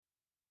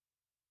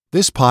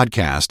This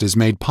podcast is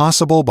made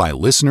possible by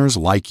listeners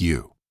like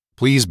you.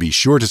 Please be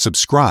sure to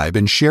subscribe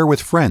and share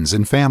with friends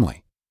and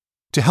family.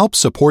 To help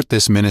support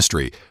this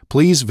ministry,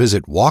 please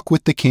visit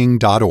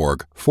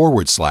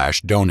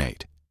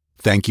walkwiththeking.org/donate.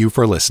 Thank you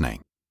for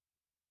listening.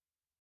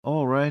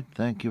 All right,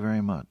 thank you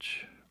very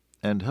much.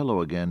 And hello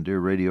again, dear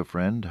radio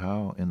friend.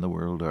 How in the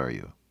world are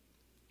you?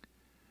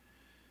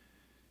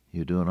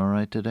 You doing all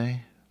right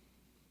today?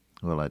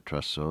 Well, I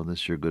trust so.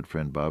 This is your good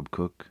friend Bob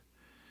Cook.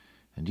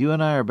 And you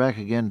and I are back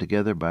again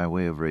together by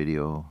way of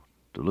radio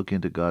to look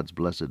into God's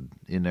blessed,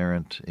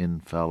 inerrant,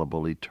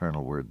 infallible,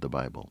 eternal Word, the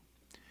Bible.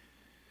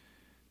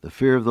 The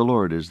fear of the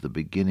Lord is the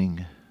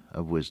beginning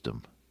of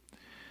wisdom.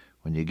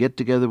 When you get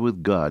together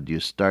with God,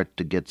 you start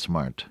to get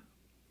smart.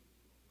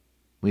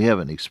 We have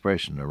an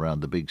expression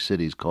around the big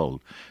cities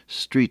called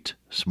street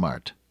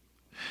smart,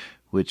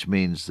 which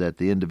means that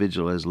the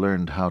individual has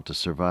learned how to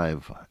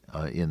survive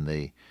in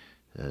the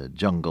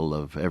jungle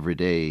of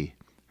everyday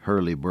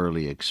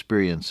hurly-burly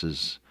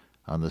experiences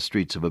on the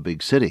streets of a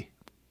big city.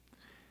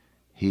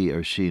 He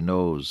or she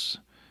knows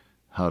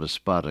how to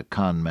spot a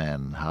con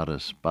man, how to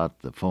spot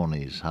the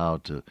phonies, how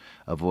to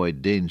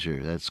avoid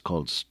danger. That's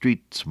called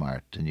street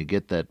smart, and you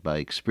get that by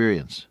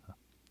experience.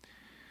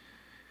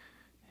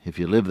 If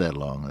you live that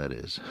long, that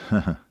is.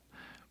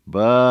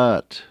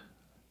 But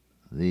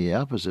the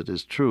opposite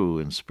is true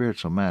in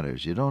spiritual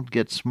matters. You don't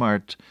get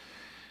smart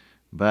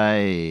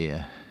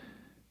by,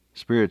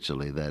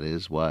 spiritually that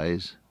is,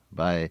 wise,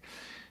 by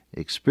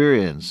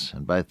experience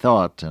and by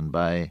thought and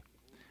by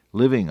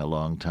living a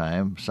long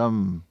time.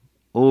 Some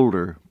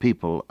older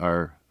people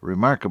are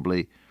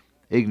remarkably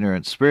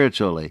ignorant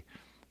spiritually.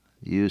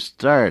 You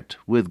start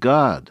with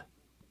God.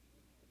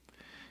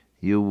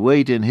 You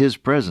wait in His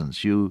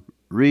presence. You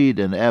read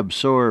and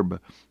absorb,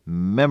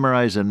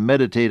 memorize and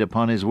meditate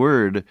upon His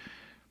Word,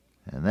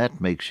 and that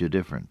makes you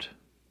different.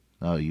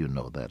 Now, you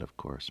know that, of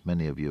course.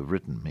 Many of you have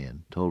written me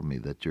and told me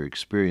that your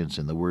experience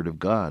in the Word of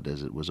God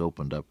as it was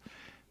opened up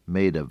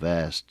made a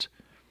vast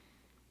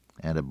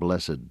and a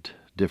blessed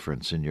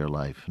difference in your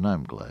life, and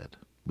I'm glad.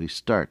 We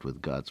start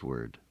with God's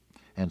Word.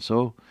 And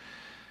so,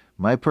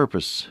 my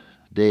purpose,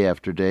 day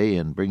after day,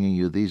 in bringing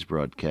you these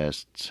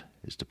broadcasts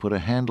is to put a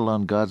handle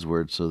on God's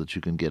Word so that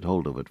you can get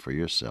hold of it for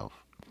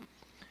yourself.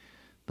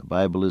 The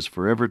Bible is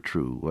forever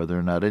true, whether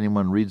or not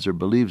anyone reads or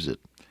believes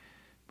it,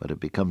 but it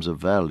becomes of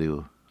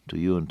value to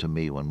you and to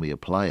me when we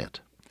apply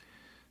it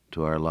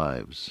to our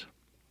lives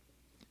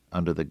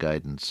under the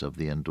guidance of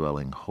the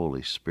indwelling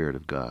Holy Spirit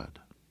of God.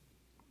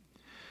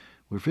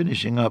 We're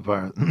finishing up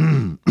our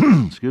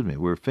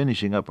we're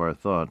finishing up our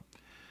thought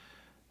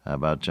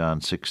about John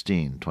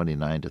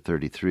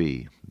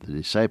 16:29-33. The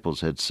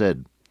disciples had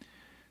said,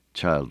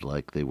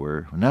 childlike they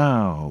were,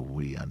 "Now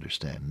we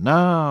understand.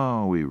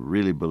 Now we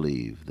really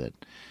believe that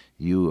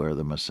you are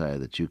the Messiah,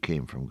 that you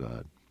came from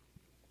God."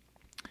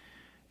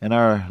 And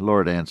our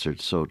Lord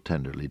answered so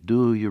tenderly,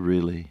 "Do you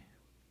really?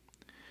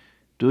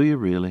 Do you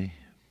really?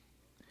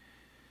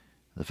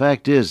 The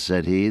fact is,"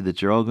 said He,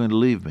 "that you're all going to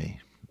leave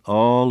me.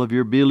 All of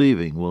your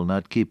believing will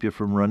not keep you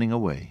from running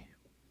away.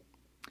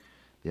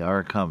 The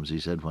hour comes," He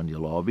said, "when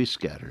you'll all be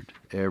scattered,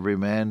 every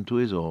man to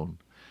his own,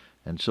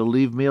 and shall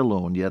leave me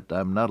alone, yet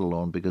I'm not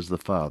alone because the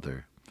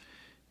Father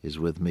is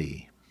with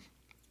me."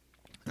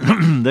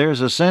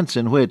 There's a sense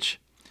in which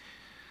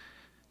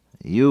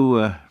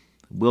you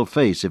will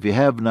face, if you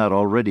have not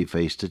already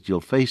faced it,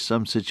 you'll face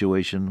some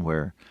situation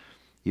where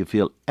you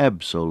feel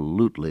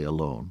absolutely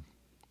alone.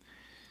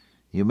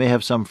 You may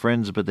have some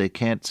friends, but they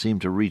can't seem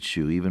to reach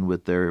you, even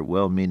with their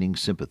well-meaning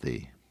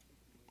sympathy.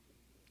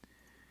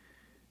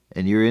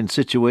 And you're in a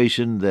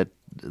situation that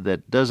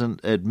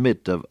doesn't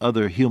admit of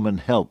other human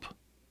help.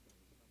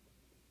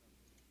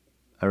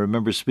 I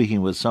remember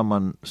speaking with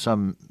someone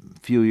some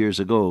few years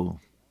ago,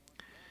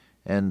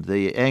 and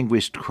the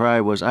anguished cry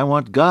was, "I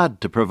want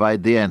God to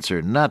provide the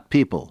answer, not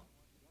people."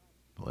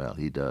 Well,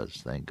 He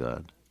does, thank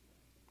God.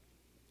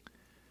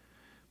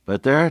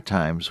 But there are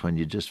times when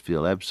you just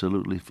feel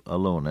absolutely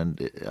alone,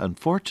 and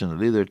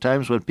unfortunately there are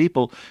times when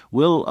people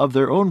will, of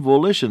their own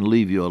volition,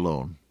 leave you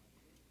alone.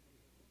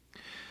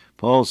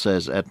 Paul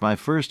says, "At my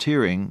first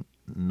hearing,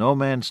 no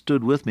man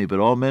stood with me, but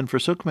all men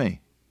forsook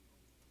me."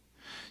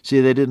 See,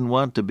 they didn't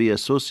want to be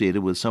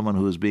associated with someone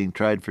who was being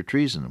tried for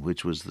treason,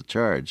 which was the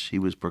charge. He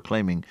was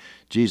proclaiming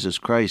Jesus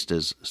Christ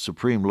as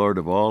supreme Lord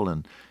of all,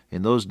 and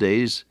in those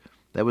days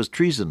that was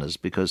treasonous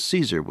because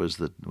Caesar was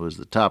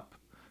the top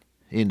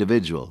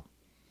individual.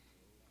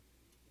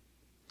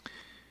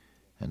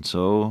 And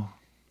so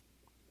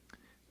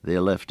they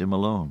left him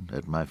alone.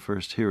 "At my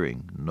first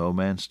hearing, no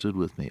man stood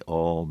with me,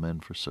 all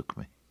men forsook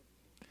me."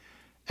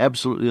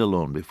 Absolutely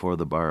alone before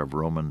the bar of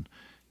Roman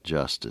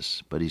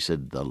justice. But he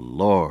said, "The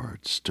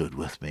Lord stood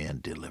with me and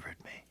delivered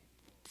me."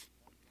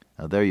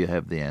 Now there you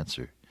have the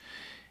answer.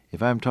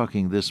 If I'm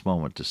talking this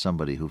moment to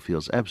somebody who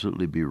feels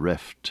absolutely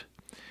bereft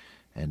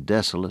and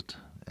desolate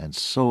and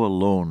so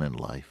alone in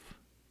life,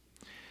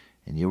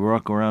 and you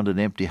walk around an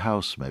empty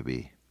house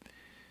maybe,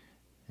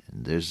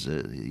 and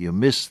you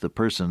miss the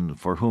person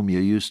for whom you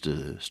used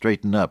to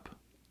straighten up,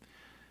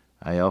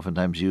 I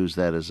oftentimes use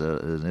that as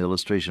an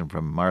illustration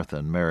from Martha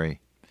and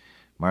Mary.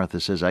 Martha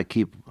says, I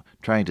keep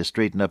trying to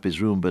straighten up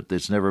his room, but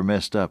it's never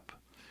messed up.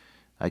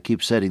 I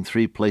keep setting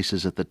 3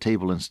 places at the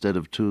table instead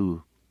of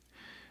 2,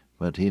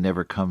 but he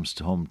never comes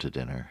home to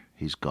dinner.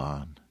 He's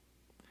gone.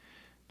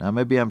 Now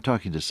maybe I'm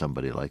talking to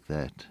somebody like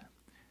that,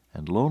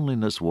 and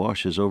loneliness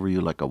washes over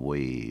you like a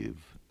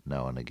wave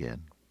now and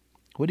again.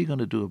 What are you going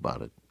to do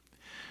about it?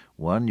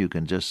 1, you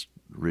can just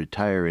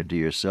retire into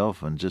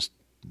yourself and just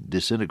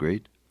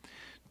disintegrate.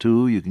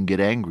 2, you can get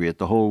angry at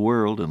the whole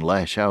world and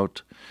lash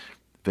out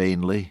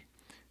vainly,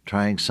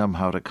 trying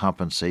somehow to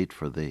compensate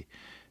for the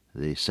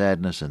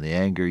sadness and the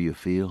anger you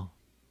feel.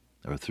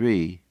 Or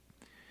 3,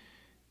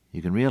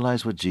 you can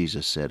realize what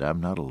Jesus said,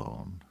 I'm not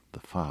alone. The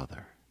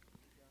Father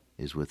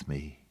is with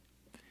me.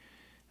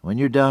 When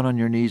you're down on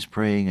your knees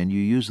praying and you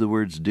use the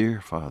words, Dear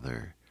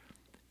Father,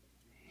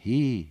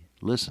 He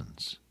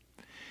listens.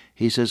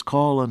 He says,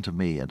 Call unto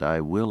me, and I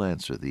will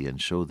answer thee,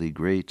 and show thee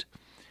great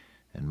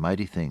and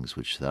mighty things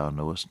which thou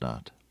knowest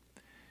not.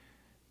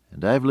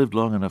 And I've lived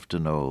long enough to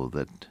know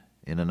that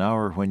in an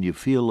hour when you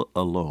feel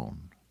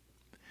alone,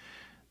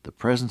 the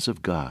presence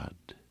of God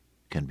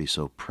can be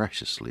so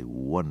preciously,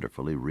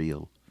 wonderfully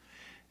real.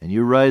 And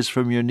you rise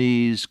from your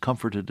knees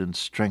comforted and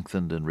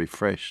strengthened and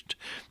refreshed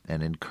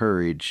and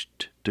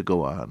encouraged to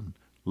go on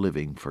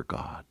living for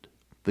God,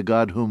 the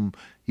God whom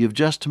you've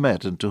just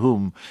met and to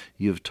whom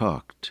you've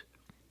talked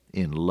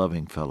in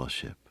loving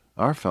fellowship.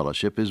 Our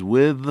fellowship is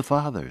with the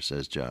Father,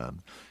 says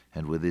John,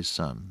 and with His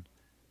Son,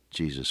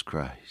 Jesus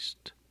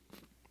Christ.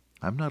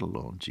 I'm not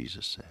alone,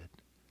 Jesus said.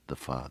 The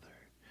Father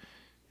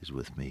is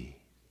with me.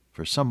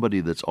 For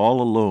somebody that's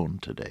all alone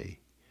today,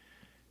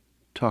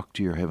 talk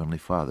to your Heavenly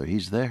Father.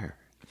 He's there.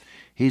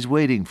 He's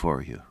waiting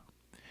for you.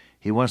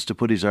 He wants to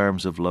put His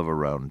arms of love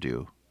around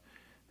you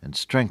and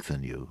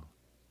strengthen you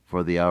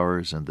for the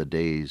hours and the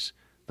days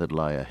that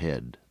lie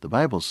ahead. The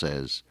Bible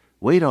says,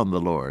 Wait on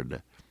the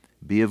Lord,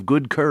 be of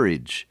good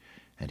courage,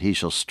 and He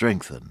shall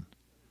strengthen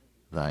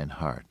thine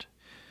heart.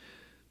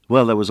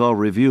 Well, that was all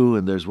review,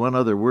 and there's one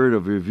other word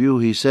of review.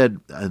 He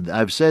said,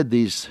 I've said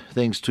these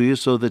things to you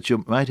so that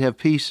you might have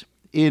peace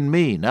in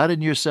me, not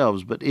in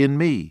yourselves, but in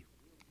me.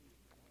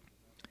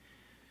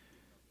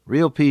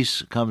 Real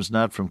peace comes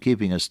not from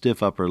keeping a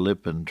stiff upper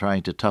lip and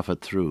trying to tough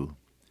it through.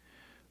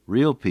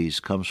 Real peace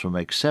comes from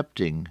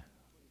accepting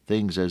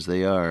things as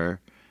they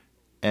are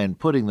and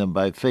putting them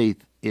by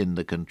faith in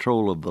the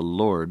control of the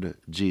Lord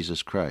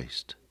Jesus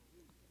Christ.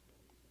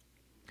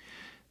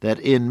 That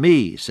in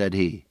me, said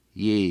He,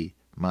 ye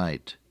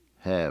might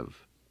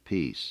have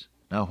peace.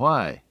 Now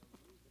why?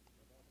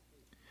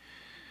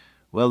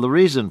 Well, the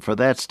reason for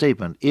that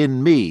statement,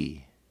 in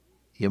me,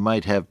 you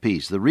might have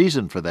peace. The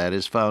reason for that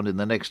is found in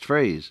the next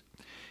phrase.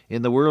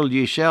 In the world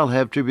ye shall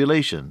have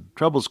tribulation.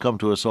 Troubles come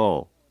to us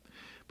all.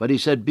 But He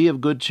said, be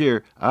of good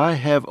cheer. I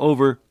have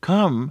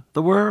overcome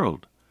the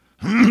world.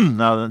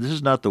 Now, this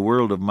is not the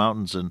world of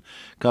mountains and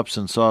cups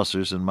and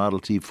saucers and Model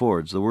T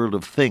Fords, the world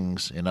of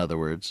things, in other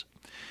words.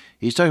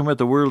 He's talking about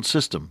the world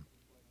system.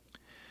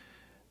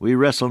 We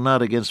wrestle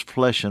not against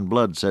flesh and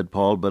blood, said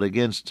Paul, but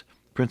against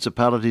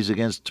principalities,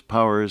 against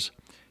powers,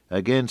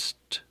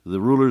 against the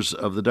rulers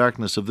of the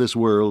darkness of this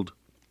world.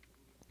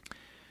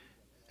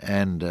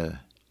 And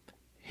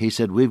he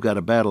said, we've got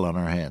a battle on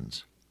our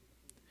hands.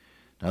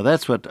 Now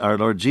that's what our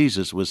Lord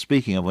Jesus was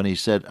speaking of when He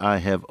said, I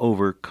have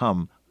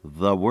overcome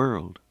the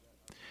world.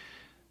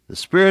 The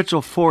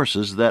spiritual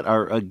forces that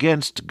are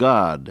against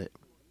God,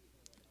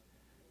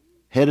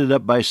 headed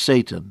up by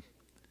Satan,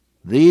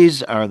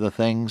 these are the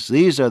things,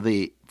 these are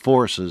the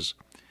forces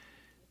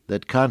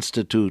that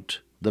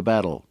constitute the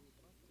battle.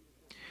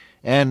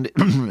 And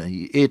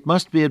it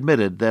must be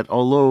admitted that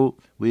although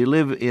we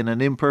live in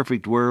an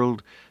imperfect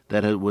world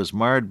that was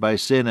marred by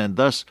sin, and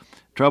thus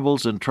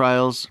troubles and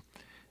trials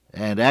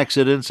and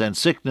accidents and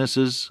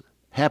sicknesses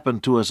happen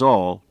to us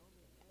all,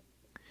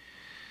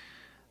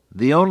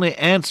 the only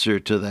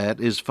answer to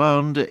that is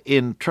found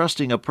in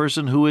trusting a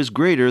person who is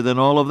greater than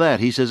all of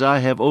that. He says, I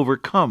have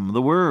overcome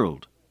the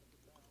world.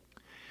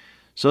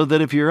 So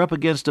that if you're up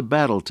against a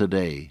battle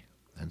today,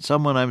 and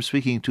someone I'm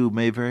speaking to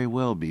may very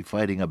well be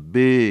fighting a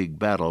big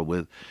battle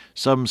with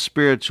some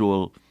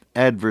spiritual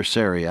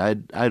adversary. I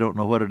don't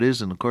know what it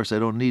is, and of course I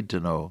don't need to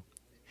know.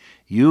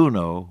 You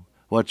know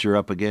what you're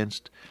up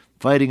against,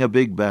 fighting a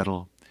big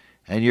battle,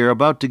 and you're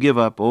about to give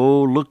up.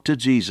 Oh, look to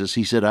Jesus.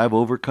 He said, I've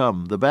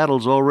overcome. The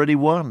battle's already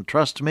won.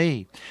 Trust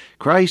me.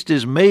 Christ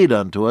is made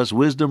unto us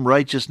wisdom,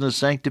 righteousness,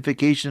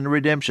 sanctification, and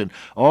redemption.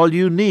 All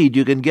you need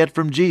you can get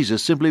from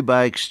Jesus simply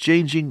by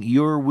exchanging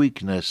your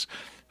weakness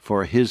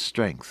for His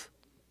strength.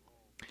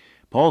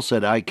 Paul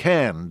said, I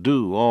can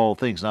do all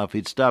things. Now, if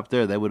he'd stopped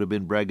there, that would have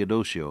been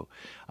braggadocio.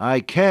 I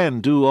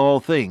can do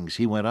all things.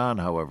 He went on,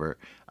 however.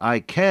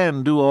 I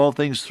can do all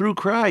things through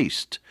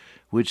Christ,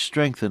 which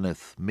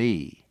strengtheneth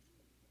me.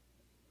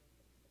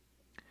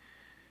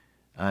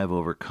 I have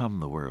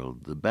overcome the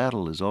world. The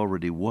battle is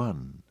already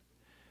won.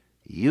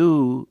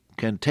 You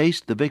can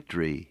taste the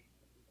victory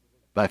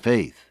by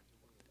faith.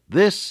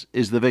 This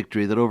is the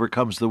victory that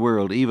overcomes the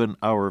world, even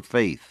our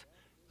faith,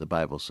 the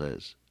Bible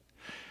says.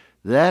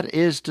 That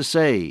is to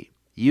say,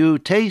 you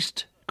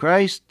taste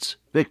Christ's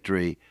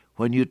victory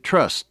when you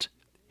trust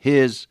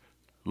His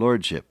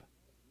lordship.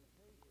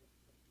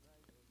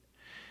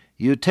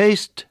 You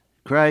taste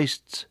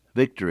Christ's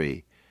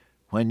victory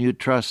when you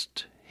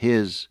trust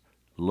His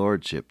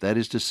lordship. That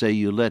is to say,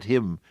 you let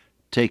Him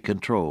take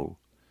control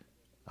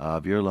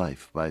of your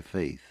life by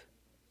faith.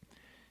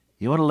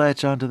 You want to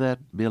latch onto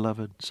that,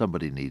 beloved?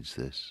 Somebody needs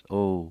this.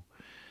 Oh,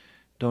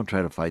 don't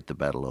try to fight the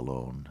battle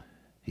alone.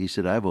 He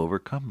said, I've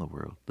overcome the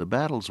world. The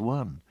battle's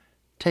won.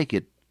 Take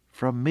it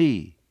from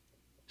me,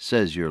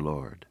 says your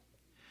Lord.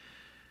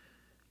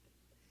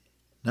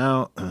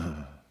 Now,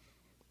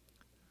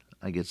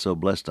 I get so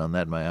blessed on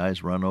that, my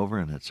eyes run over,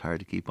 and it's hard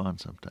to keep on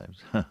sometimes.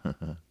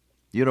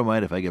 You don't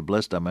mind if I get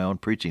blessed on my own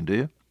preaching, do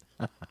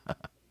you?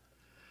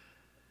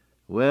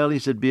 Well, he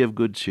said, be of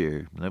good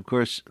cheer. And of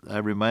course, I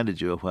reminded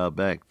you a while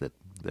back that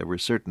there were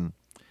certain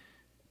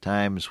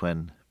times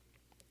when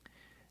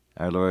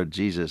our Lord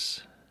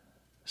Jesus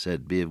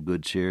said, be of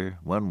good cheer.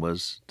 One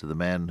was to the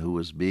man who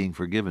was being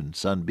forgiven.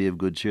 Son, be of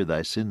good cheer,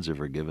 thy sins are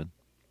forgiven.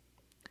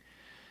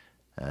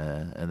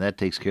 And that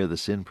takes care of the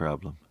sin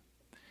problem.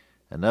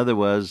 Another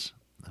was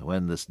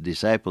when the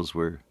disciples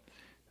were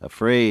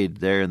afraid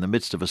there in the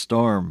midst of a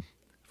storm,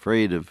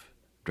 afraid of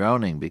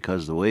drowning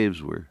because the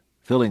waves were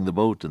filling the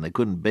boat and they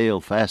couldn't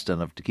bail fast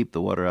enough to keep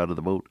the water out of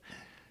the boat.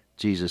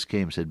 Jesus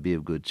came and said, be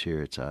of good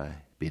cheer, it's I,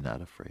 be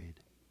not afraid.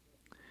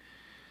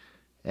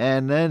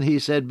 And then he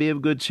said, be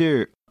of good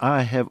cheer,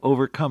 I have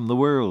overcome the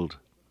world.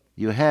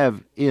 You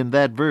have in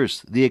that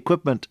verse the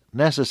equipment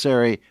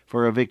necessary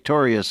for a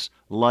victorious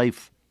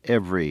life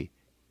every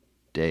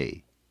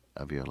day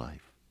of your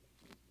life.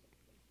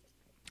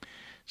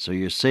 So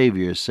your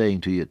Savior is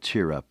saying to you,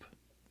 cheer up.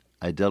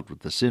 I dealt with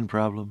the sin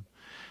problem,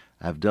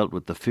 I've dealt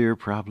with the fear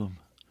problem,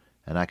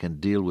 and I can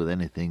deal with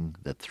anything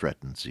that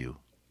threatens you.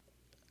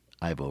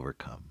 I've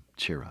overcome.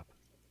 Cheer up.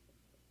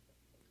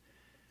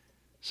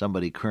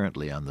 Somebody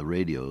currently on the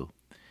radio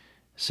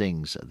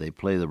sings, they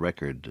play the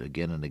record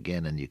again and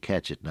again, and you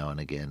catch it now and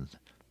again.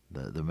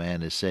 The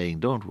man is saying,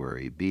 don't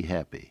worry, be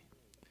happy.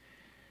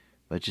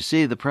 But you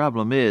see, the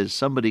problem is,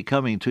 somebody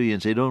coming to you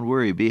and say, don't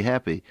worry, be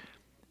happy,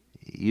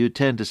 you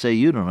tend to say,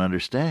 you don't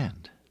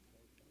understand.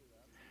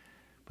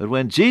 But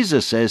when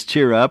Jesus says,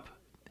 cheer up,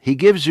 He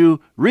gives you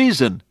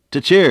reason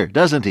to cheer,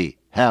 doesn't He?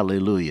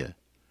 Hallelujah.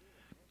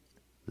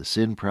 The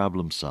sin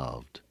problem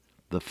solved,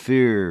 the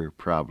fear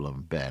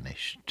problem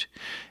banished,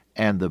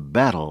 and the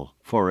battle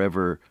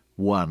forever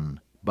won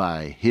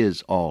by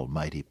His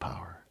almighty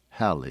power.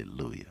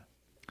 Hallelujah.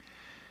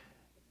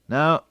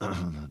 Now,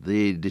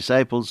 the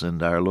disciples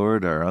and our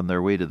Lord are on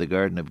their way to the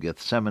Garden of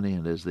Gethsemane,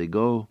 and as they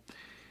go,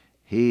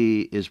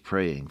 He is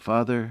praying,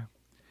 Father,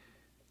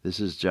 this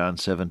is John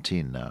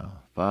 17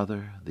 now,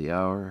 Father, the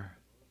hour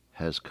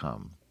has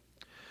come.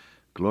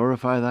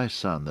 Glorify thy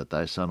Son, that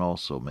thy Son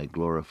also may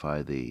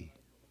glorify thee.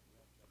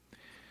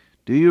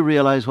 Do you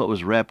realize what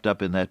was wrapped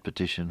up in that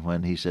petition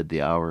when he said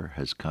the hour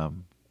has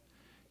come?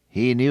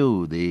 He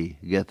knew the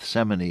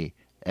Gethsemane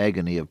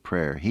agony of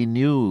prayer. He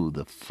knew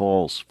the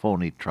false,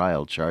 phony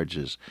trial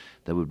charges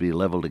that would be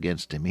leveled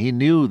against him. He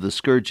knew the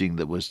scourging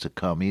that was to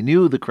come. He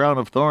knew the crown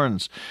of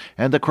thorns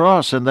and the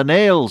cross and the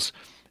nails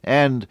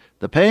and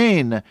the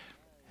pain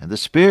and the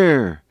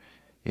spear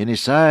in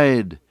his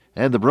side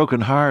and the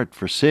broken heart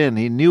for sin.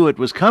 He knew it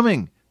was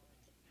coming.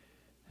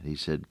 And he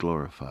said,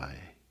 glorify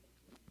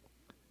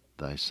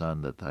thy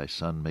Son, that thy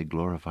Son may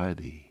glorify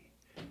thee.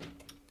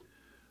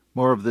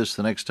 More of this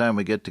the next time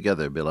we get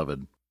together,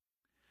 beloved.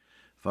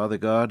 Father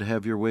God,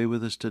 have your way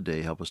with us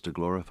today. Help us to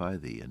glorify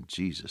thee. In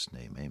Jesus'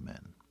 name,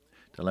 amen.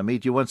 Till I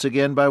meet you once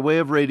again by way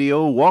of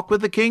radio, walk with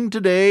the King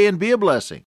today and be a blessing.